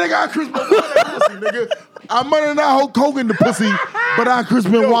 Nigga, I Chris Benoit that pussy, nigga. I might have not Hulk Hogan the pussy, but I Chris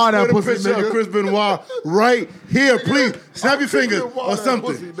Benoit that pussy, nigga. Chris Benoit right here, please. Snap your fingers or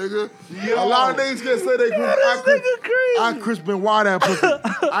something. Pussy, nigga. A lot of niggas can say they I Chris Benoit that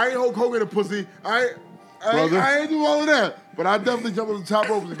pussy. I ain't Hulk Hogan the pussy. I ain't do all of that. But I definitely jumped on the top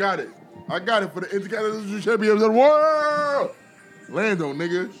rope and got it. I got it for the Intercontinental Champions of the world. Lando,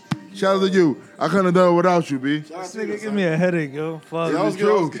 nigga. Shout out to you. I couldn't have done it without you, B. This nigga give me a headache, yo. Fuck. Yeah, It's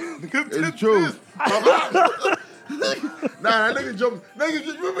true. It's true. Nah, that nigga jumped. Nigga,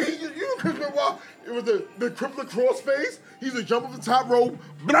 you remember Chris Benoit? It was the crippler cross face. He used to jump off the top rope,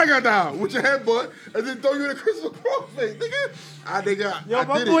 braga down with your headbutt, and then throw you in the crippler cross face, nigga. Yo,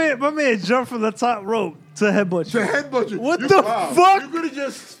 I did it. my man jumped from the top rope to headbutt To you. headbutt you. What You the could- fuck? You could have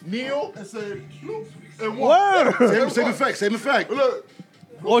just kneel and said, "Bloop," and walk. Word. Same effect. Look.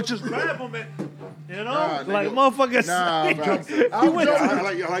 Or just grab him and, you know? Nah, like, nigga. motherfucker. Nah, he I'm went jumping. I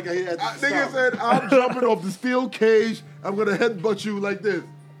like how he had to Nigga stop. said, I'm jumping off the steel cage. I'm going to headbutt you like this.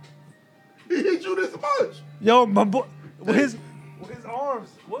 He hit you this much. Yo, my boy, with his arms.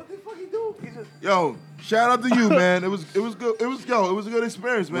 What the fuck he do? He just. Yo, shout out to you, man. It was good. It was a good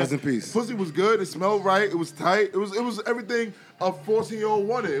experience, man. Rest in peace. Pussy was good. It smelled right. It was tight. It was everything a 14-year-old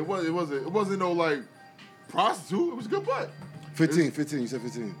wanted. It wasn't no like prostitute. It was good butt. 15. You said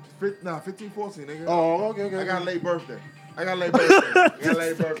 15. 15, 14, nigga. Oh, okay. I got a late birthday. My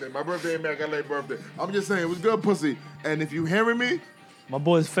birthday in May. I got a late birthday. I'm just saying, it was good pussy. And if you hearing me, My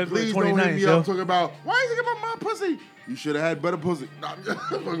boy's February please don't hit 29th, me yo. up talking about, why you thinking about my pussy? You should have had better pussy. Nah, I'm just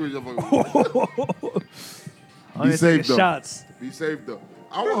fucking with you. I'm Be safe, though. Shots. Be safe, though.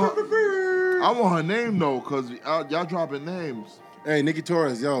 I want her name, though, because y'all dropping names. Hey, Nikki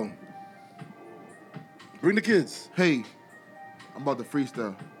Torres, yo. Bring the kids. Hey, I'm about to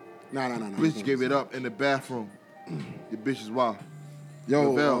freestyle. Nah. Bitch gave it up in the bathroom. Your bitch is wild.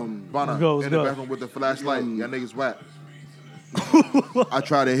 Yo, Bana, Let's go. in the bathroom with the flashlight. Y'all niggas whack. I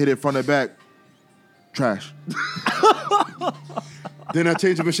tried to hit it from the back. Trash. Then I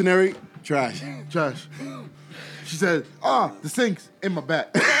changed the missionary. Trash. Trash. She said, the sink's in my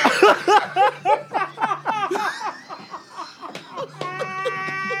back.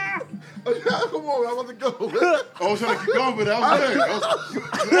 Come on, I'm about to go. I was trying to keep going, but that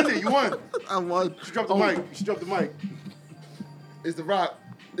was good. You won. I won. You dropped the mic. You dropped the mic. It's the rock.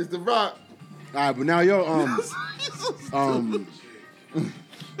 All right, but now yo,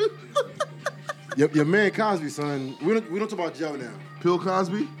 your man Cosby, son. We don't talk about Joe now. Bill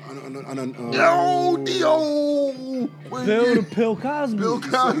Cosby? Yo, Bill Cosby. Bill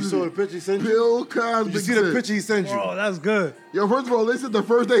Cosby. You saw the picture he sent you? Bill Cosby. Did you see the picture he sent you? Bro, that's good. Yo, first of all, they said the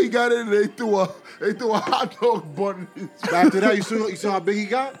first day he got in, they threw a hot dog bun in his face. After that, you saw how big he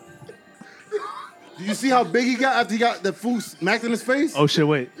got? Did you see how big he got after he got the food smacked in his face? Oh shit,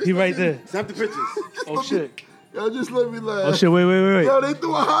 wait. He right there. Snap the pictures. Oh shit. Yo, just let me laugh. Oh shit, wait. Yo, they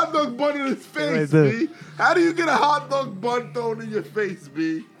threw a hot dog bun in his face, Right there. B. How do you get a hot dog bun thrown in your face,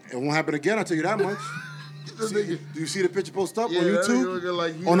 B? It won't happen again, I'll tell you that much. Do you see the picture post up Yeah, on that nigga YouTube? looking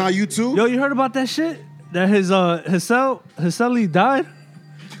like he- On our YouTube? Yo, you heard about that shit? That his cellie died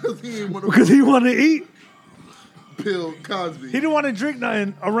he ain't wanna because he wanted to eat. Bill Cosby. He didn't want to drink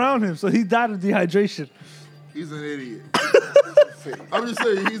nothing around him, so he died of dehydration. He's an idiot. I'm just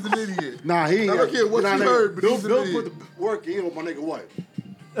saying, he's an idiot. Nah, he ain't. I don't care what you heard, but Bill he's an put idiot. the work in on my nigga what?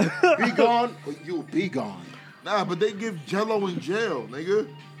 Be gone or you be gone. Nah, but they give Jello in jail, nigga.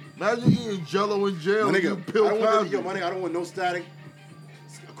 Imagine eating Jello in jail. My You nigga, Bill I don't want Cosby. my nigga, I don't want no static.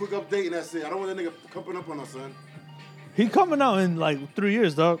 A quick update and that's it. I don't want that nigga coming up on us, son. He coming out in like 3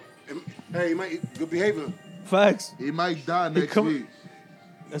 years, dog. Hey, he might good behavior. Facts. He might die next come- week.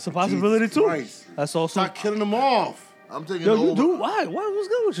 That's a possibility Jesus too. Christ. That's also. Start killing them off. I'm taking Yo, the you over. do? Why? What's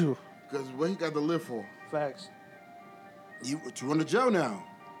good with you? Because what he got to live for? Facts. You to run to jail now.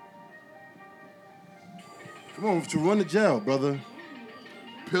 Come on, to run to jail, brother.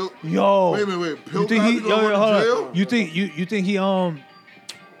 Pill. Yo. Wait a minute. Pill You think he? Cosby Yo, gonna yo, run to hold jail? on. You think he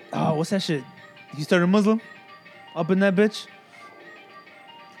oh, what's that shit? He started Muslim? Up in that bitch?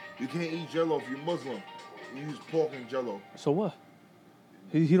 You can't eat Jello if you're Muslim. You use pork and Jello. So what?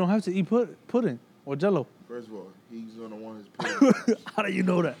 He don't have to eat pudding or Jello. First of all, he's gonna want his pill. How do you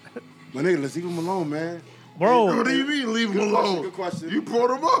know that, My nigga, let's leave him alone, man. bro? What do you mean? Leave him Good alone. question. You brought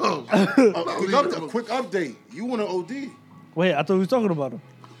him up. A quick update. You want an OD? Wait, I thought we was talking about him.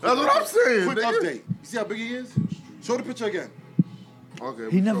 That's what I'm saying. Quick nigga. update. You see how big he is? Show the picture again. Okay.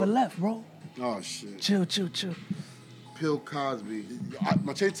 He we never saw left, bro. Oh shit. Chill. Bill Cosby.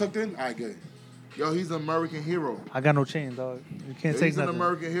 My chain tucked in? Alright, good. Yo, he's an American hero. I got no chain, dog. You can't take He's an nothing.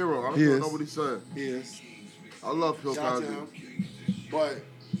 American hero. I don't He care is. what nobody said. He is. I love Bill Shout out to Cosby. him. But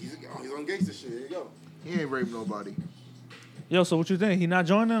he's on gangster shit. Here you go. He ain't raped nobody. Yo, so what you think? He not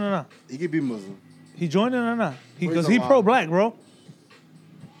joining or not? He could be Muslim. He joining or not? He's Because he alive. pro-black, bro.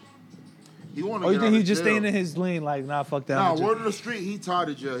 He want to. Or you think he just staying in his lane like, nah, fuck that. Nah, I'm word on the street, he tired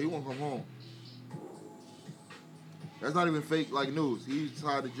of jail. He won't come home. That's not even fake like news. He's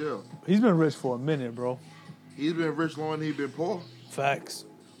tired of jail. He's been rich for a minute, bro. He's been rich longer than he been poor. Facts.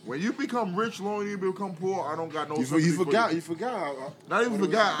 When you become rich longer than you become poor, I don't got no You sympathy forgot. for you. You forgot. Not even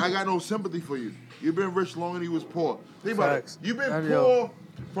forgot. I got no sympathy for you. You've been rich longer than you was poor. Think about Facts. it. You've been And poor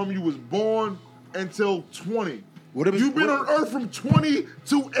from you was born until 20. What if You've been on earth from 20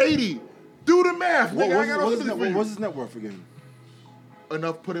 to 80. Do the math, nigga. I got no sympathy for you. What's his net worth again?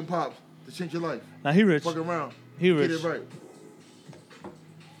 Enough pudding pops to change your life. Now he rich. Fuck around. He Get rich. it right.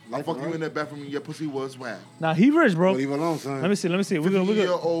 I'll Life fuck right? you in that bathroom and your pussy was whack. Now he rich, bro. Leave it alone, son. Let me see. We're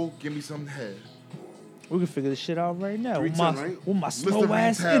 50-year-old, give me some head. gonna figure this shit out right now. With 310, my, right? with my slow Listerine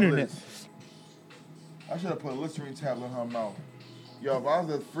ass tablets. internet. I should have put a Listerine tablet in her mouth. Yo, if I was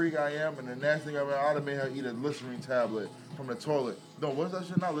the freak I am and the nasty thing I'd have made her eat a Listerine tablet from the toilet. No, what's that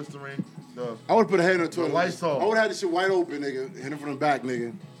shit? Not Listerine. I would put her head in the toilet. Lysol. I would have had this shit wide open, nigga. Hit her from the back,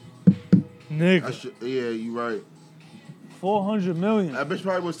 nigga. Nigga. Yeah, you right. 400 million. That bitch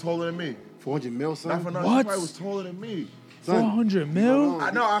probably was taller than me. 400 mil, son? Not for nothing. What? She probably was taller than me. 400 mil?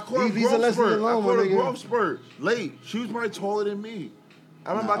 I know. I caught a These are growth lessons spurt. I alone, caught my a nigga. growth spurt late. She was probably taller than me.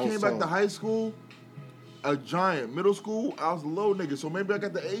 I remember I came back to high school, a giant. Middle school, I was a little nigga, so maybe I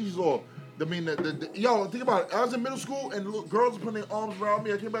got the ages off. I mean, yo, think about it. I was in middle school and girls were putting their arms around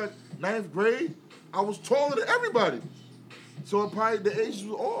me. I came back 9th grade. I was taller than everybody. So it probably the ages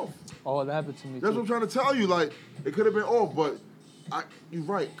was off. Oh, that happened to me That's too. what I'm trying to tell you. Like, it could have been off, but you're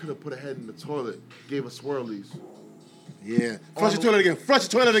right. Could have put her head in the toilet, gave her swirlies. Yeah. Flush your toilet again.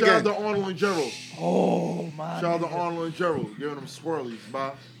 Flush your toilet Shout again. out to Arnold and Gerald. Oh, my Shout out to nigga. Arnold and Gerald, giving them swirlies,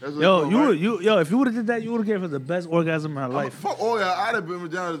 bro. That's what Yo, they do, right? yo, if you would have did that, you would have gave her the best orgasm in her I'm life. Fuck, oh yeah, I'd have been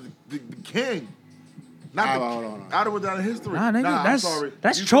down as the king. Not Hold the on. I'd have went down in history. Nah, nigga, I'm that's- sorry.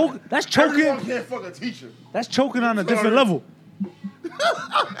 that's You choke- fucking- that's choking. Everyone can't fuck a teacher. That's choking on a Sorry. different level.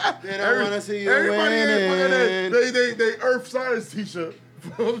 They don't want to see you Everybody ain't winning. fucking they earth science teacher.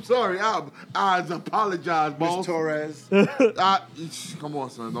 I'm sorry. I apologize, boss. Miss Torres. Come on,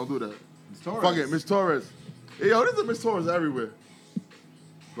 son. Don't do that. Torres. Fuck it, Miss Torres. Hey, yo, there's a Miss Torres everywhere.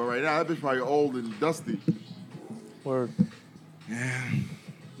 But right now, that bitch probably old and dusty. Word.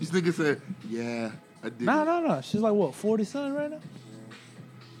 These niggas said, yeah, I did. No. She's like, what, 40-something right now?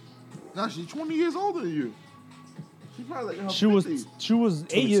 Nah, she's 20 years older than you. She's probably like in her She 50s. was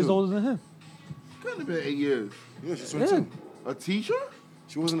 8 years 22. older than him. Couldn't have been 8 years. Yeah, she's 22. A teacher?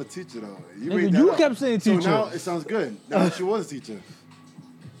 She wasn't a teacher, though. Nigga, made that you up. kept saying teacher. So now it sounds good. Now she was a teacher.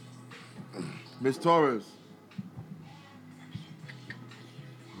 Miss Torres.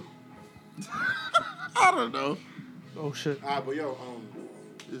 I don't know. Oh, shit. All right, but yo,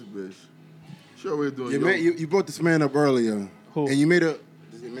 This bitch. Sure, we're doing you brought this man up earlier. Who? And you made this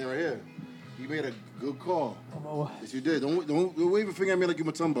man right here. You made a good call. Oh, Yes, you did. Don't wave a finger at me like you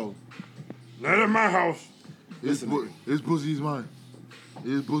Matumbo. Not in my house. This pussy's mine.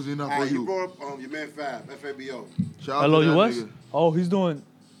 This pussy not All for right, you you. brought up your man Fab, FABO. Shout out hello, to you that was? nigga. Oh, he's doing.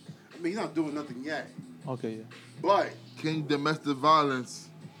 I mean, he's not doing nothing yet. Okay, yeah. But King Domestic Violence.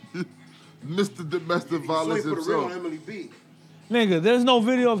 Mr. Domestic he Violence put a ring on himself. Emily B. Nigga, there's no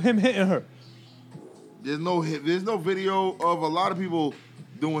video of him hitting her. There's no video of a lot of people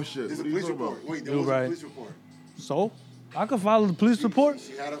doing shit. There's a What are you police talking report. about? Wait, there You're was right. a police report. So, I could follow the police report.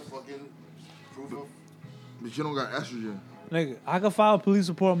 She had a fucking proof of. But you don't got estrogen. Nigga, I could file a police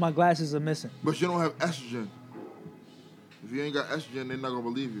report. My glasses are missing. But you don't have estrogen. If you ain't got estrogen, they're not gonna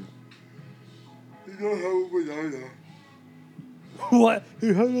believe you. You don't have a vagina. What? He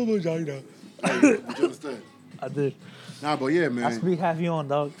had no vagina. But you understand? I did. Nah, but yeah, man. I speak half you on,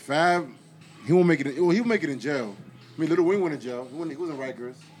 dog. Fab, he won't make it. Well, he'll make it in jail. I mean, Lil Wayne went in jail. He was in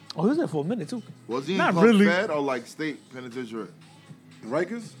Rikers. Oh, he was there for a minute too. Was he in Not Club really. Fed or like state penitentiary? In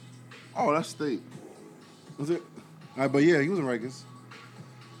Rikers? Oh, that's state. Was it? All right, but yeah, he was in Rikers.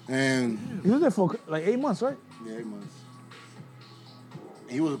 And He was there for like 8 months, right? yeah, 8 months.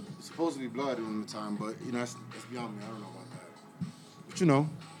 He was supposed to be blood in the time, but you know that's beyond me. I don't know about that. But you know,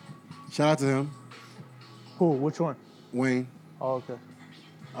 shout out to him, Who? Which one? Wayne. Oh, okay.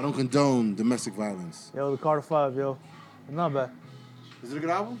 I don't condone domestic violence. Yo, the Carter 5, yo. It's not bad. Is it a good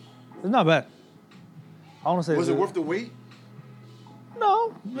album? It's not bad. I want to say Was it's it worth the wait?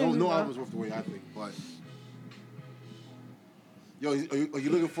 No. No, maybe no not. album's worth the wait, I think. But yo, are you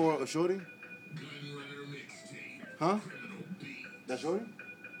looking for a shorty? Huh? That shorty?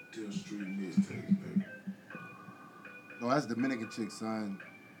 No, that's Dominican chick, son.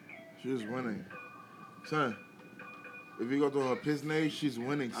 She was winning. Son, if you go to her piss name, she's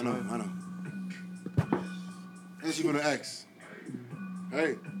winning, I son. know. And she gonna X.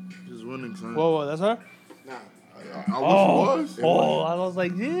 Hey, She's winning, son. Whoa, that's her? nah. I wish it was. Oh, I was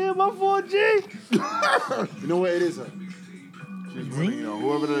like, yeah, my 4G. You know what? It is her. She's winning, you know.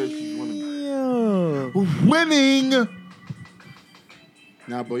 Whoever that is, she's winning. Yeah. Winning!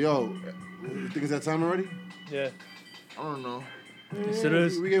 Nah, but yo, you think it's that time already? Yeah. I don't know. Yes, it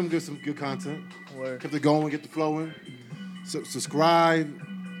is. We gave him some good content. Word. Kept it going, get the flowing. Subscribe,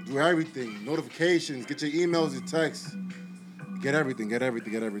 do everything. Notifications, get your emails, your texts. Get everything.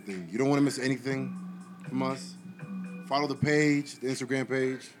 You don't want to miss anything from us. Follow the page, the Instagram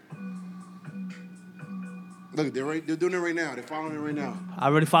page. Look, they're doing it right now. They're following it right now. I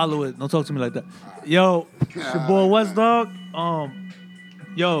already follow it. Don't talk to me like that. Yo, it's your boy West Dog.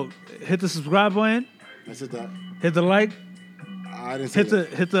 Yo, hit the subscribe button. I said that. Hit the like. I didn't say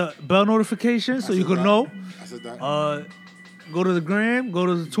Hit that. the bell notification so I you said can that. know. I said that. Go to the gram. Go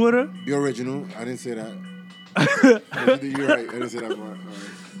to the Twitter. Be original. I didn't say that. You're right. I didn't say that part. All right.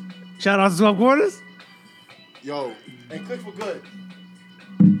 Shout out to Swamp Corners. Yo, and click for good.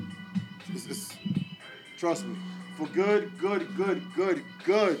 Trust me. For good.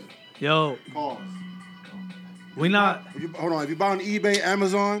 Yo, Cause. we not. Hold on. If you buy on eBay,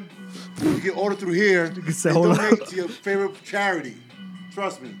 Amazon, you can order through here. You can say, and hold donate on. to your favorite charity.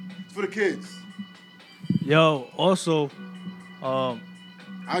 Trust me. It's for the kids. Yo, also,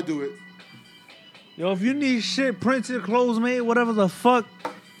 I do it. yo, if you need shit printed, clothes made, whatever the fuck,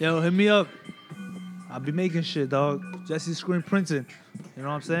 yo, hit me up. I'll be making shit, dog. Jesse Screen Printing. You know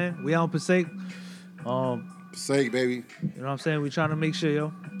what I'm saying? We out in Passaic. Sake, baby. You know what I'm saying? We trying to make shit,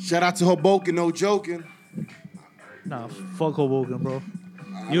 yo. Shout out to Hoboken, no joking. Nah, fuck Hoboken, bro.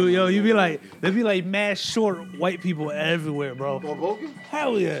 You be like, there be like mad short white people everywhere, bro. Hoboken?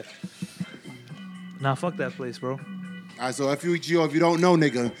 Hell yeah. Nah, fuck that place, bro. All right, so FUGO, if you don't know,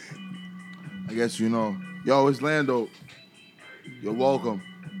 nigga. I guess you know. Yo, it's Lando. You're welcome.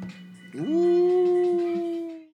 Ooh.